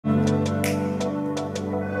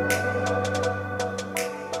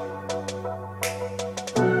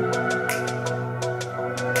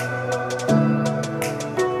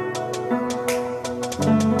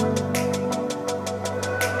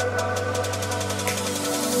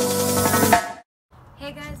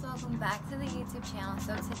channel.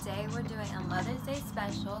 So today we're doing a Mother's Day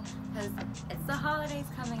special because it's the holidays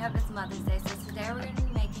coming up. It's Mother's Day. So today we're going to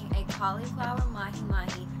be making a cauliflower Mahi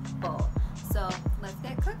Mahi bowl. So let's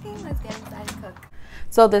get cooking. Let's get inside and cook.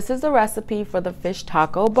 So this is the recipe for the fish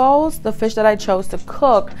taco bowls. The fish that I chose to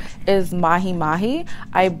cook is Mahi Mahi.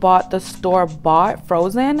 I bought the store-bought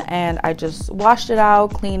frozen and I just washed it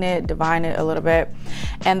out, clean it, divine it a little bit.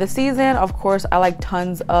 And the season, of course, I like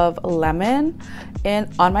tons of lemon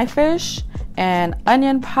on my fish and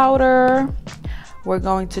onion powder. We're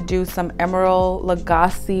going to do some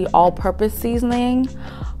Emerils all-purpose seasoning,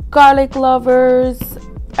 garlic lovers,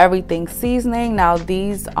 everything seasoning. Now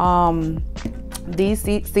these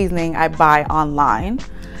seasoning I buy online.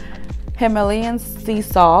 Himalayan sea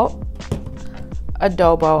salt,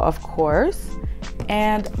 adobo of course,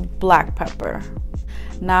 and black pepper.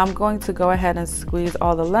 Now I'm going to go ahead and squeeze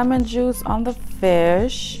all the lemon juice on the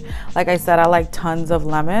fish. Like I said, I like tons of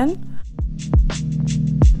lemon.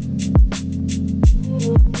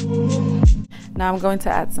 Now I'm going to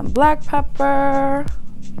add some black pepper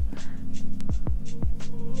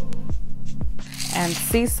and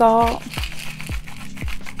sea salt.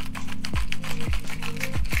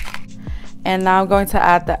 And now I'm going to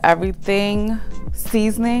add the everything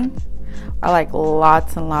seasoning. I like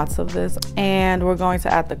lots and lots of this. And we're going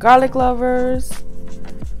to add the garlic lovers.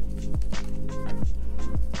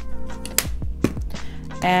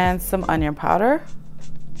 And some onion powder.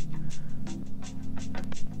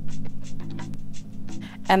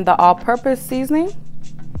 And the all-purpose seasoning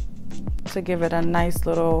to give it a nice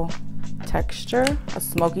little texture, a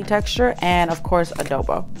smoky texture, and of course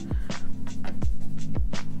adobo.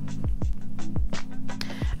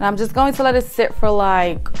 And I'm just going to let it sit for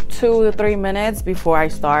like 2 to 3 minutes before I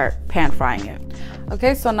start pan frying it.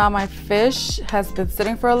 Okay, so now my fish has been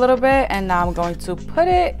sitting for a little bit, and now I'm going to put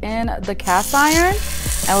it in the cast iron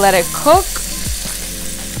and let it cook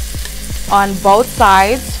on both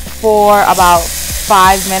sides for about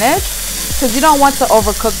 5 minutes because you don't want to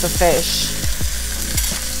overcook the fish.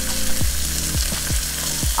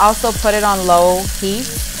 Also put it on low heat.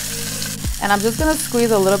 And I'm just gonna squeeze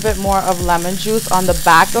a little bit more of lemon juice on the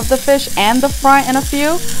back of the fish and the front in a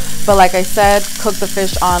few. But like I said, cook the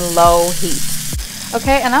fish on low heat.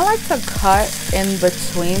 Okay, and I like to cut in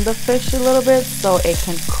between the fish a little bit so it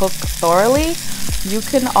can cook thoroughly. You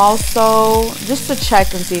can also, just to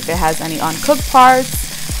check and see if it has any uncooked parts,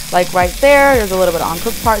 like right there, there's a little bit of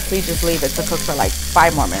uncooked parts, so you just leave it to cook for like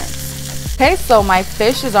 5 more minutes. Okay, so my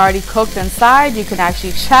fish is already cooked inside. You can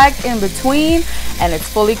actually check in between and it's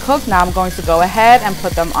fully cooked. Now I'm going to go ahead and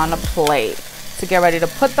put them on a plate to get ready to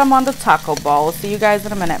put them on the taco bowl. See you guys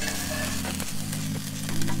in a minute.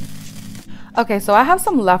 Okay, so I have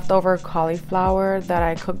some leftover cauliflower that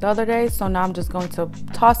I cooked the other day. So now I'm just going to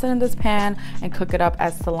toss it in this pan and cook it up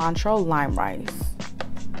as cilantro lime rice.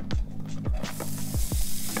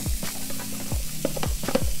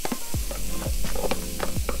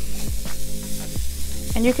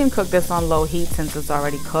 And you can cook this on low heat since it's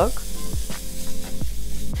already cooked.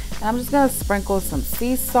 And I'm just gonna sprinkle some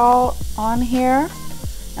sea salt on here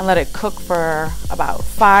and let it cook for about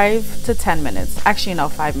 5 to 10 minutes. Actually, no,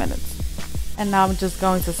 5 minutes. And now I'm just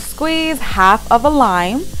going to squeeze half of a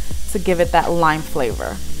lime to give it that lime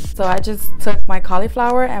flavor. So I just took my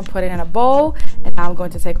cauliflower and put it in a bowl. And now I'm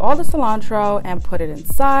going to take all the cilantro and put it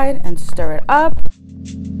inside and stir it up.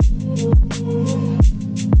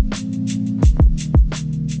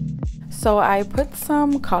 So I put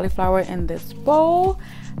some cauliflower in this bowl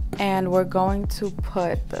and we're going to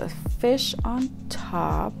put the fish on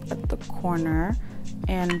top at the corner,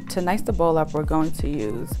 and to nice the bowl up we're going to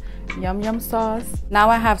use yum yum sauce. Now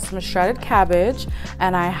I have some shredded cabbage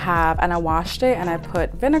and I washed it and I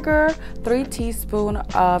put vinegar, 3 teaspoons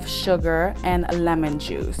of sugar, and lemon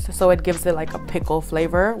juice. So it gives it like a pickle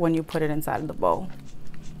flavor when you put it inside of the bowl.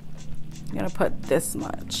 I'm gonna put this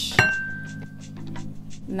much.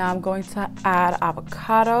 Now I'm going to add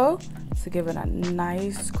avocado to give it a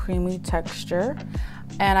nice creamy texture.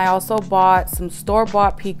 And I also bought some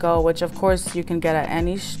store-bought pico, which of course you can get at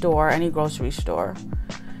any store, any grocery store.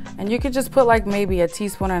 And you could just put like maybe 1.5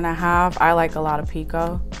 teaspoons. I like a lot of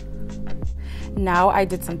pico. Now I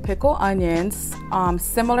did some pickled onions,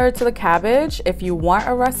 similar to the cabbage. If you want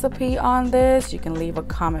a recipe on this, you can leave a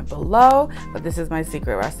comment below, but this is my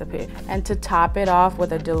secret recipe. And to top it off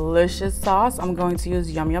with a delicious sauce, I'm going to use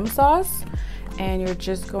yum yum sauce. And you're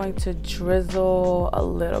just going to drizzle a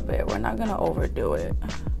little bit. We're not gonna overdo it.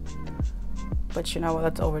 But you know what,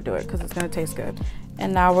 let's overdo it because it's gonna taste good.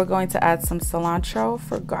 And now we're going to add some cilantro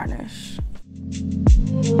for garnish.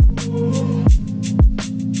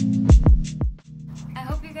 I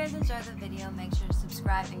hope you guys enjoyed the video. Make sure to subscribe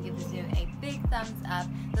subscribe and give this video a big thumbs up.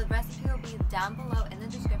 The recipe will be down below in the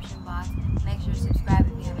description box. Make sure to subscribe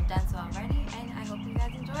if you haven't done so already, and I hope you guys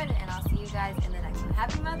enjoyed it, and I'll see you guys in the next one.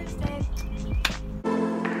 Happy Mother's Day!